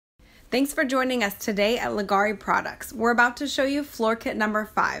Thanks for joining us today at Leggari Products. We're about to show you floor kit number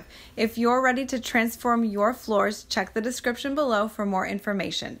 5. If you're ready to transform your floors, check the description below for more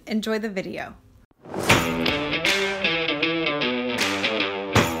information. Enjoy the video.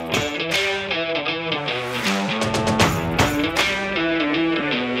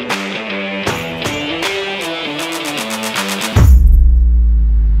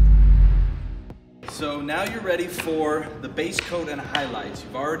 So now you're ready for the base coat and highlights.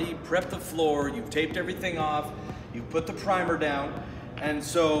 You've already prepped the floor, you've taped everything off, you've put the primer down, and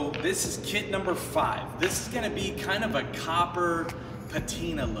so this is kit number 5. This is gonna be kind of a copper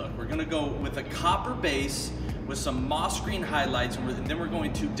patina look. We're gonna go with a copper base with some moss green highlights, and then we're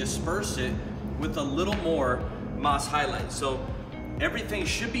going to disperse it with a little more moss highlights. So everything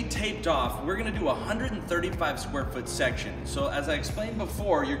should be taped off. We're gonna do a 135 square foot section. So as I explained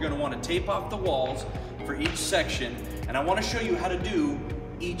before, you're gonna wanna tape off the walls for each section, and I wanna show you how to do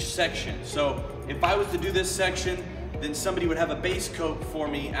each section. So if I was to do this section, then somebody would have a base coat for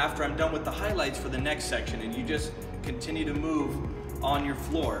me after I'm done with the highlights for the next section, and you just continue to move on your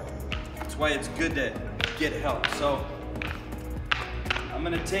floor. That's why it's good to get help. So I'm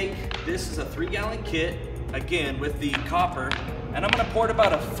gonna take, this is a 3-gallon kit, again with the copper, and I'm gonna pour it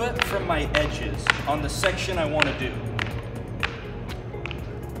about a foot from my edges on the section I wanna do.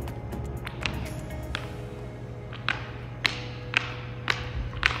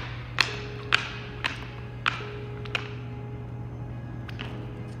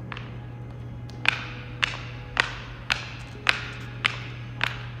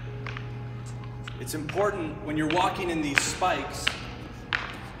 It's important when you're walking in these spikes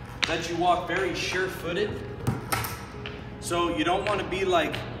that you walk very sure-footed. So you don't want to be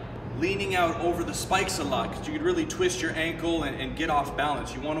like leaning out over the spikes a lot, because you could really twist your ankle and get off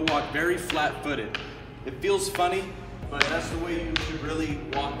balance. You want to walk very flat-footed. It feels funny, but that's the way you should really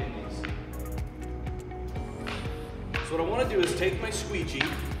walk in these. So what I want to do is take my squeegee.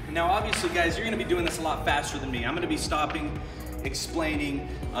 Now obviously guys, you're going to be doing this a lot faster than me. I'm going to be stopping, explaining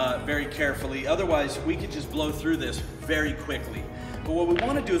very carefully. Otherwise we could just blow through this very quickly. But what we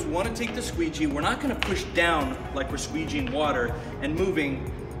want to do is we want to take the squeegee. We're not going to push down like we're squeegeeing water and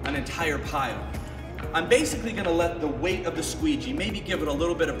moving an entire pile. I'm basically going to let the weight of the squeegee, maybe give it a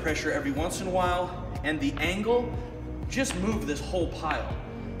little bit of pressure every once in a while, and the angle, just move this whole pile.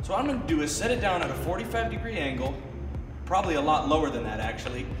 So what I'm going to do is set it down at a 45-degree angle, probably a lot lower than that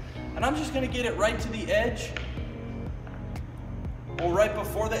actually, and I'm just going to get it right to the edge, or right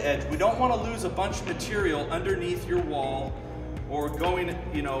before the edge. We don't want to lose a bunch of material underneath your wall or going,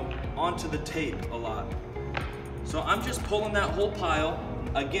 onto the tape a lot. So I'm just pulling that whole pile.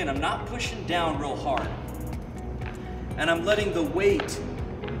 Again, I'm not pushing down real hard. And I'm letting the weight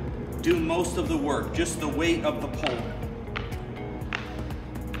do most of the work, just the weight of the pole.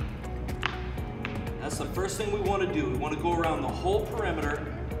 That's the first thing we want to do. We want to go around the whole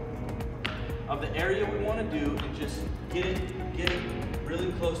perimeter of the area we want to do and just get it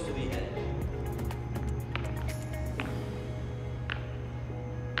really close to the edge.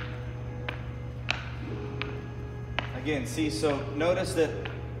 Again, see, so notice that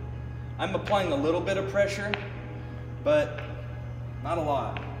I'm applying a little bit of pressure, but not a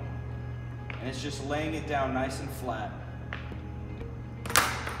lot. And it's just laying it down nice and flat.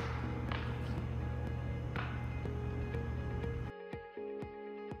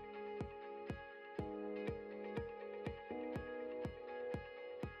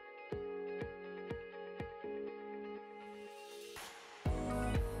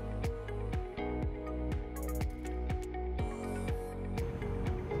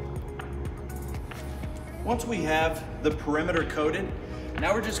 Once we have the perimeter coated,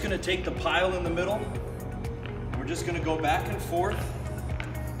 now we're just going to take the pile in the middle, and we're just going to go back and forth,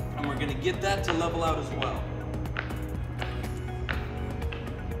 and we're going to get that to level out as well.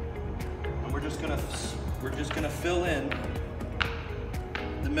 And we're just going to fill in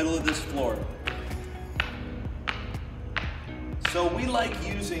the middle of this floor. So we like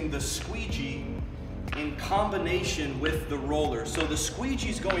using the squeegee in combination with the roller. So the squeegee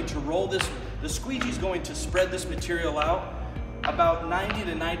is going to roll this. The squeegee is going to spread this material out about 90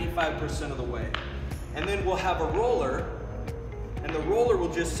 to 95% of the way. And then we'll have a roller, and the roller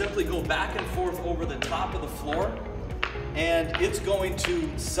will just simply go back and forth over the top of the floor, and it's going to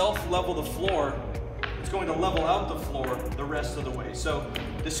self-level the floor. It's going to level out the floor the rest of the way. So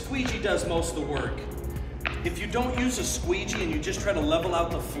the squeegee does most of the work. If you don't use a squeegee and you just try to level out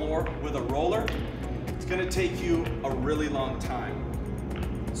the floor with a roller, it's going to take you a really long time.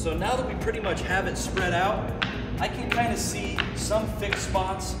 So now that we pretty much have it spread out, I can kind of see some fixed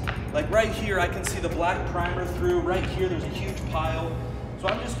spots. Like right here, I can see the black primer through. Right here, there's a huge pile. So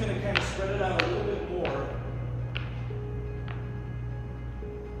I'm just going to kind of spread it out a little bit more.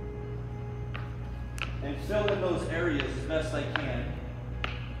 And fill in those areas as best I can.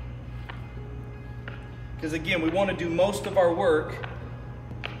 Because again, we want to do most of our work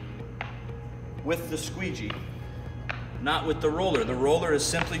with the squeegee, not with the roller. The roller is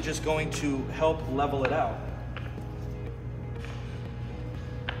simply just going to help level it out.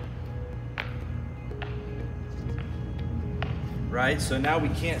 Right, so now we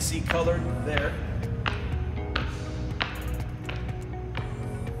can't see color there.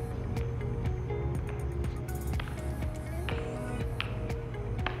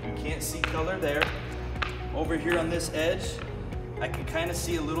 We can't see color there. Over here on this edge, I can kind of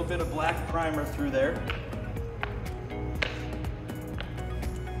see a little bit of black primer through there.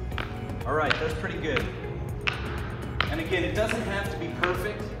 All right, that's pretty good. And again, it doesn't have to be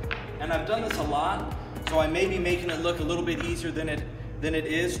perfect, and I've done this a lot, so I may be making it look a little bit easier than it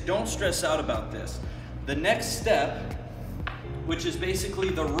is. Don't stress out about this. The next step, which is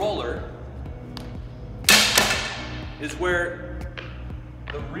basically the roller, is where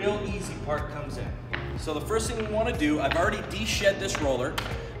the real easy part comes in. So the first thing we want to do, I've already de-shed this roller.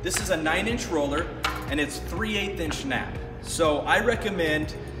 This is a 9-inch roller, and it's 3/8" nap. So I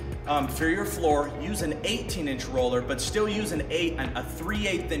recommend for your floor, use an 18-inch roller, but still use a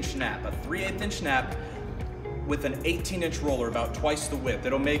 3/8" nap. A 3/8" nap with an 18-inch roller, about twice the width.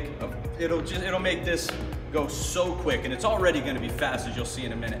 It'll make this go so quick, and it's already going to be fast, as you'll see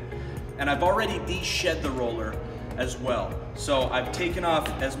in a minute. And I've already de-shed the roller as well. So I've taken off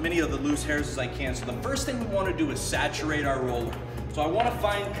as many of the loose hairs as I can. So the first thing we want to do is saturate our roller. So I want to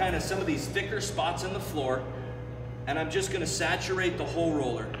find kind of some of these thicker spots in the floor, and I'm just going to saturate the whole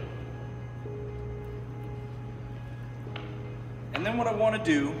roller. And then what I want to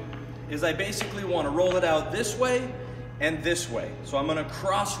do is I basically want to roll it out this way and this way. So I'm going to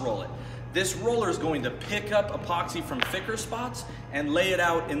cross roll it. This roller is going to pick up epoxy from thicker spots and lay it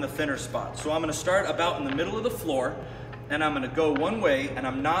out in the thinner spots. So I'm going to start about in the middle of the floor, and I'm going to go one way, and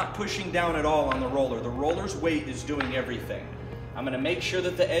I'm not pushing down at all on the roller. The roller's weight is doing everything. I'm going to make sure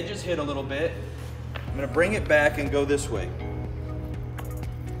that the edges hit a little bit. I'm going to bring it back and go this way.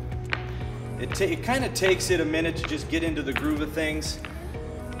 It kind of takes it a minute to just get into the groove of things.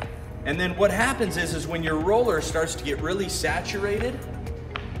 And then what happens is when your roller starts to get really saturated,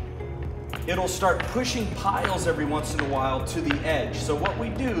 it'll start pushing piles every once in a while to the edge. So what we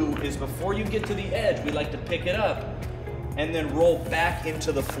do is before you get to the edge, we like to pick it up and then roll back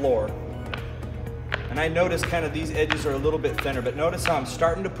into the floor. And I notice kind of these edges are a little bit thinner, but notice how I'm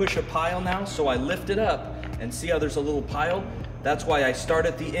starting to push a pile now. So I lift it up and see how there's a little pile? That's why I start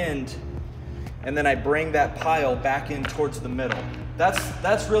at the end and then I bring that pile back in towards the middle.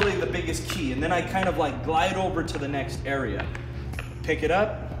 That's really the biggest key. And then I kind of like glide over to the next area. Pick it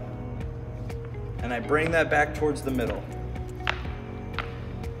up, and I bring that back towards the middle.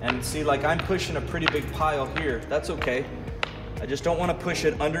 And see, like I'm pushing a pretty big pile here. That's okay. I just don't want to push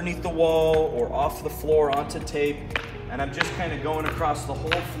it underneath the wall or off the floor onto tape. And I'm just kind of going across the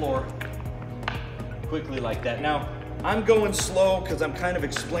whole floor quickly like that. Now, I'm going slow because I'm kind of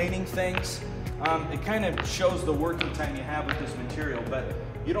explaining things. It kind of shows the working time you have with this material, but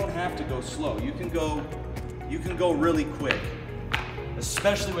you don't have to go slow. You can go really quick,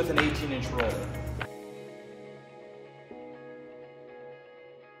 especially with an 18-inch roller.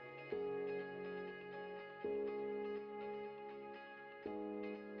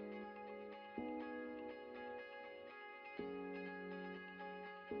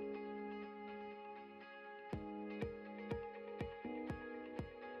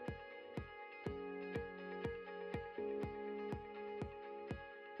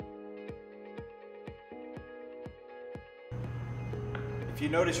 If you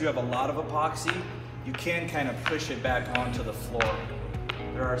notice you have a lot of epoxy, you can kind of push it back onto the floor.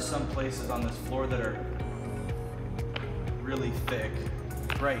 There are some places on this floor that are really thick.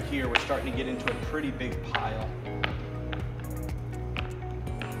 Right here, we're starting to get into a pretty big pile.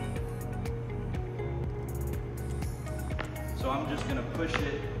 So I'm just going to push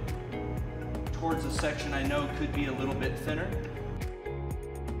it towards a section I know could be a little bit thinner.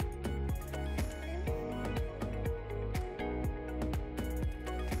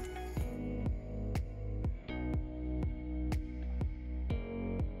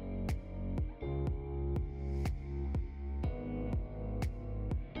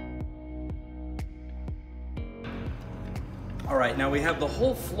 All right, now we have the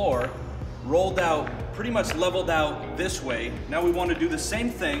whole floor rolled out, pretty much leveled out this way. Now we want to do the same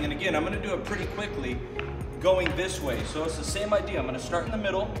thing, and again, I'm going to do it pretty quickly, going this way. So it's the same idea. I'm going to start in the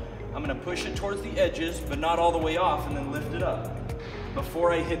middle, I'm going to push it towards the edges, but not all the way off, and then lift it up.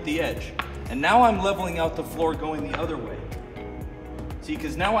 before I hit the edge. And now I'm leveling out the floor going the other way. See,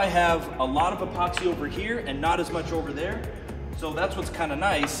 because now I have a lot of epoxy over here and not as much over there. So that's what's kind of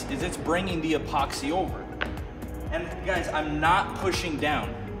nice, is it's bringing the epoxy over. And guys, I'm not pushing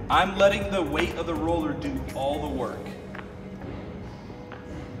down. I'm letting the weight of the roller do all the work.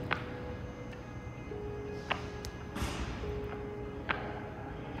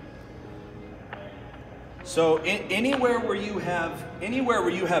 So anywhere where you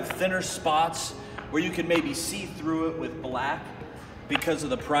have thinner spots where you can maybe see through it with black because of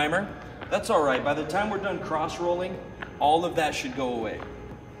the primer, that's all right. By the time we're done cross rolling, all of that should go away.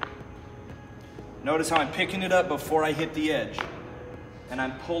 Notice how I'm picking it up before I hit the edge, and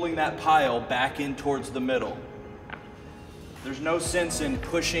I'm pulling that pile back in towards the middle. There's no sense in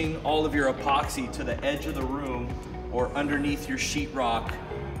pushing all of your epoxy to the edge of the room or underneath your sheetrock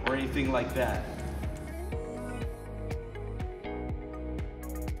or anything like that.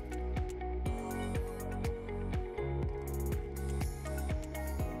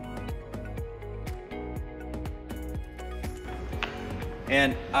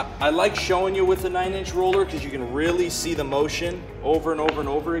 And I like showing you with the 9-inch roller because you can really see the motion over and over and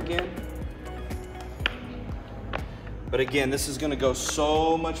over again. But again, this is going to go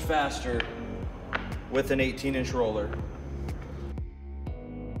so much faster with an 18-inch roller.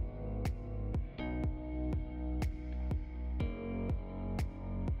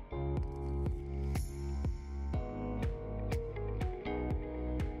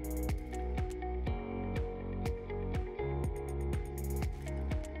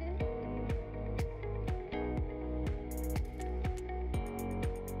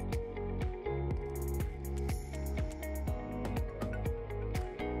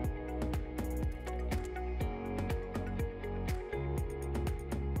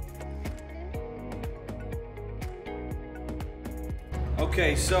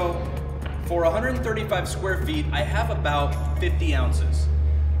 Okay, so for 135 square feet, I have about 50 ounces.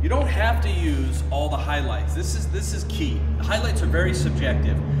 You don't have to use all the highlights. This is key. The highlights are very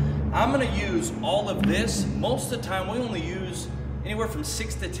subjective. I'm gonna use all of this. Most of the time, we only use anywhere from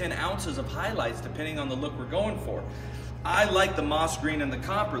 6 to 10 ounces of highlights, depending on the look we're going for. I like the moss green and the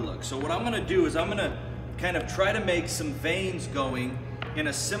copper look. So what I'm gonna do is I'm gonna kind of try to make some veins going in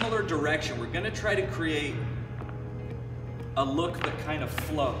a similar direction. We're gonna try to create a look that kind of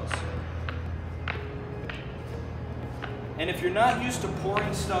flows. And if you're not used to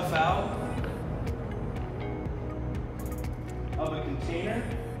pouring stuff out of a container,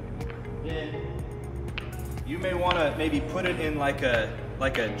 then you may want to maybe put it in like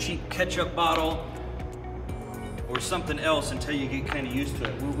a cheap ketchup bottle or something else until you get kind of used to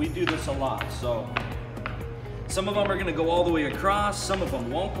it. We do this a lot. So some of them are going to go all the way across, some of them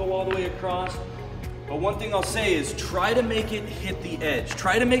won't go all the way across. But one thing I'll say is try to make it hit the edge.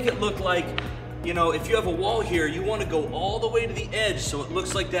 Try to make it look like, you know, if you have a wall here, you want to go all the way to the edge so it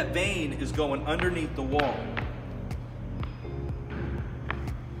looks like that vein is going underneath the wall.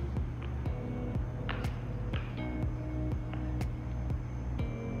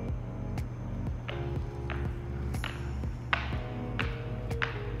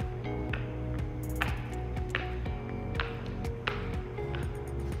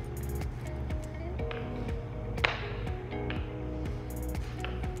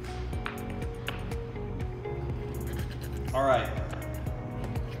 All right.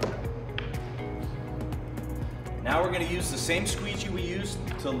 Now we're going to use the same squeegee we used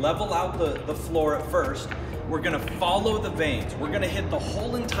to level out the floor at first. We're going to follow the veins. We're going to hit the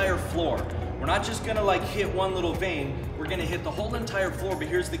whole entire floor. We're not just going to like hit one little vein. We're going to hit the whole entire floor, but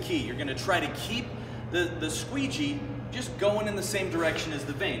here's the key. You're going to try to keep the squeegee just going in the same direction as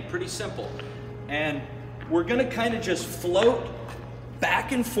the vein. Pretty simple. And we're going to kind of just float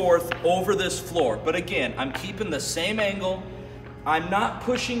back and forth over this floor. But again, I'm keeping the same angle. I'm not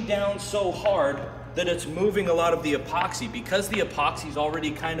pushing down so hard that it's moving a lot of the epoxy. Because the epoxy is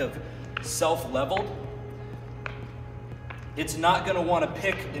already kind of self-leveled, it's not going to want to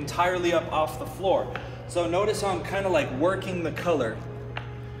pick entirely up off the floor. So notice how I'm kind of like working the color.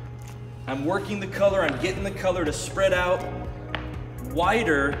 I'm working the color, I'm getting the color to spread out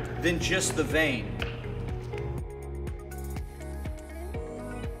wider than just the vein.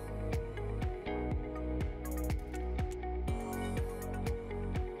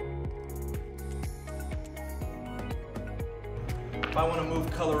 If I want to move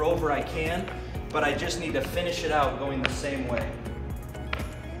color over, I can, but I just need to finish it out going the same way.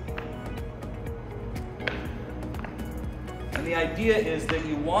 And the idea is that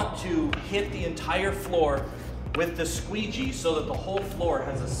you want to hit the entire floor with the squeegee so that the whole floor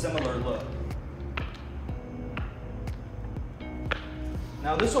has a similar look.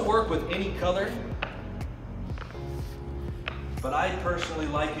 Now this will work with any color, but I personally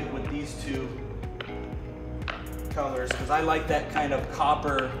like it with these two colors because I like that kind of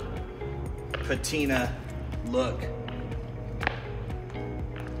copper patina look.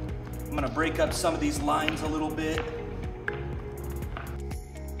 I'm gonna break up some of these lines a little bit.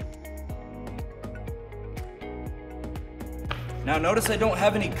 Now notice I don't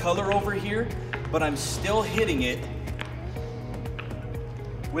have any color over here, but I'm still hitting it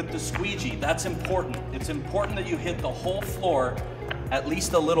with the squeegee. That's important. It's important that you hit the whole floor at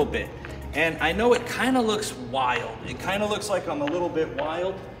least a little bit. And I know it kind of looks wild. It kind of looks like I'm a little bit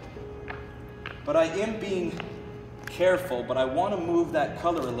wild, but I am being careful, but I want to move that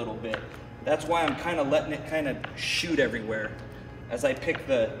color a little bit. That's why I'm kind of letting it kind of shoot everywhere as I pick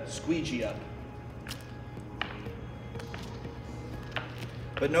the squeegee up.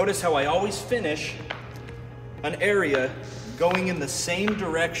 But notice how I always finish an area going in the same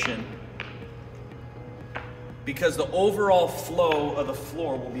direction because the overall flow of the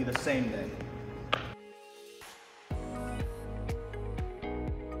floor will be the same then.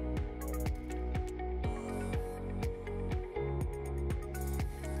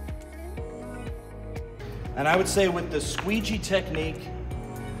 And I would say with the squeegee technique,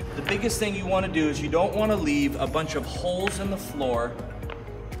 the biggest thing you want to do is you don't want to leave a bunch of holes in the floor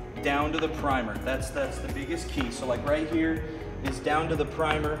down to the primer. That's the biggest key. So like right here is down to the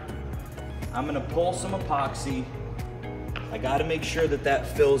primer. I'm gonna pull some epoxy. I gotta make sure that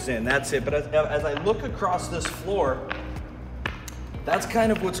that fills in. That's it. But as I look across this floor, that's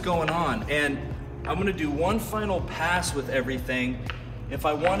kind of what's going on. And I'm gonna do one final pass with everything. If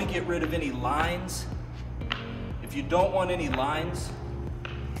I want to get rid of any lines, if you don't want any lines,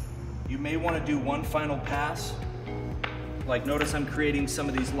 you may want to do one final pass. Like notice I'm creating some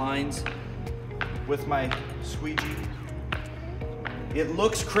of these lines with my squeegee. It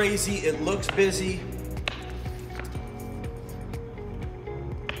looks crazy, it looks busy.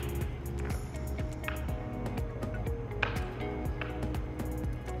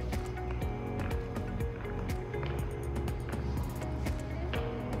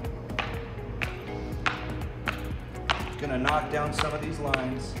 Gonna knock down some of these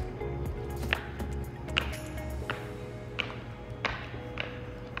lines.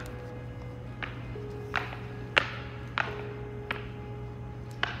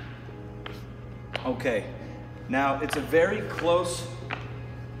 Okay, now it's really close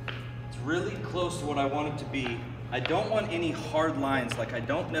to what I want it to be. I don't want any hard lines, like I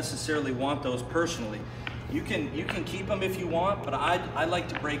don't necessarily want those personally. You can keep them if you want, but I like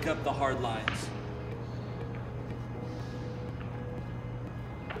to break up the hard lines.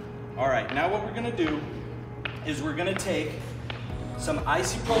 All right, now what we're gonna do is we're gonna take some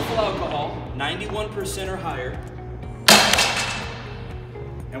isopropyl alcohol, 91% or higher,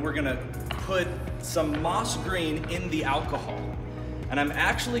 and we're gonna put some moss green in the alcohol. And I'm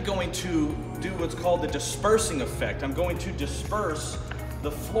actually going to do what's called the dispersing effect. I'm going to disperse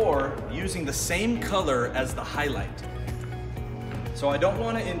the floor using the same color as the highlight. So I don't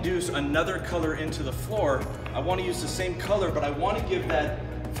want to induce another color into the floor. I want to use the same color, but I want to give that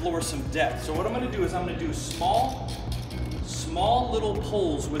floor some depth. So what I'm going to do is I'm going to do small little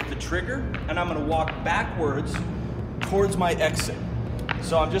pulls with the trigger, and I'm going to walk backwards towards my exit.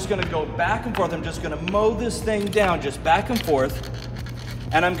 So I'm just gonna go back and forth. I'm just gonna mow this thing down, just back and forth.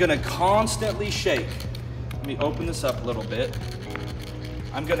 And I'm gonna constantly shake. Let me open this up a little bit.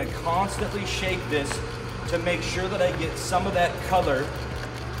 I'm gonna constantly shake this to make sure that I get some of that color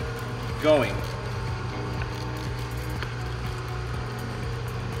going.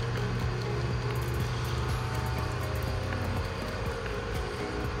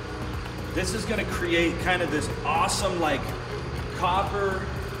 This is gonna create kind of this awesome like copper,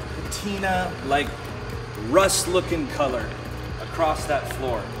 patina, like rust looking color across that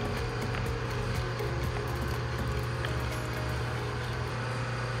floor.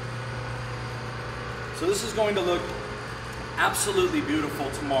 So this is going to look absolutely beautiful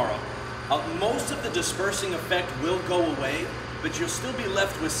tomorrow. Most of the dispersing effect will go away, but you'll still be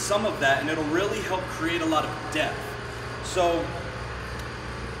left with some of that, and it'll really help create a lot of depth. So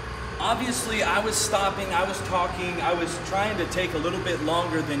obviously, I was stopping, I was talking, I was trying to take a little bit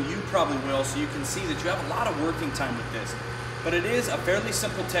longer than you probably will, so you can see that you have a lot of working time with this. But it is a fairly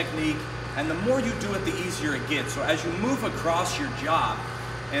simple technique, and the more you do it, the easier it gets. So as you move across your job,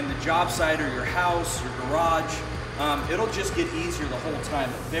 and the job site or your house, your garage, it'll just get easier the whole time.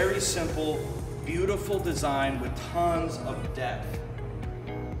 A very simple, beautiful design with tons of depth.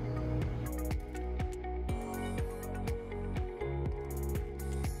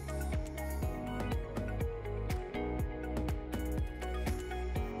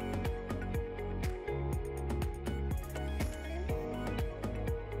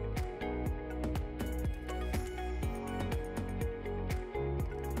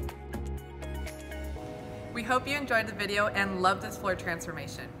 We hope you enjoyed the video and loved this floor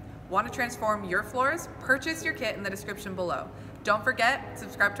transformation. Want to transform your floors? Purchase your kit in the description below. Don't forget,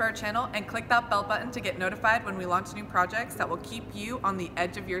 subscribe to our channel and click that bell button to get notified when we launch new projects that will keep you on the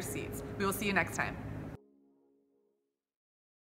edge of your seats. We will see you next time.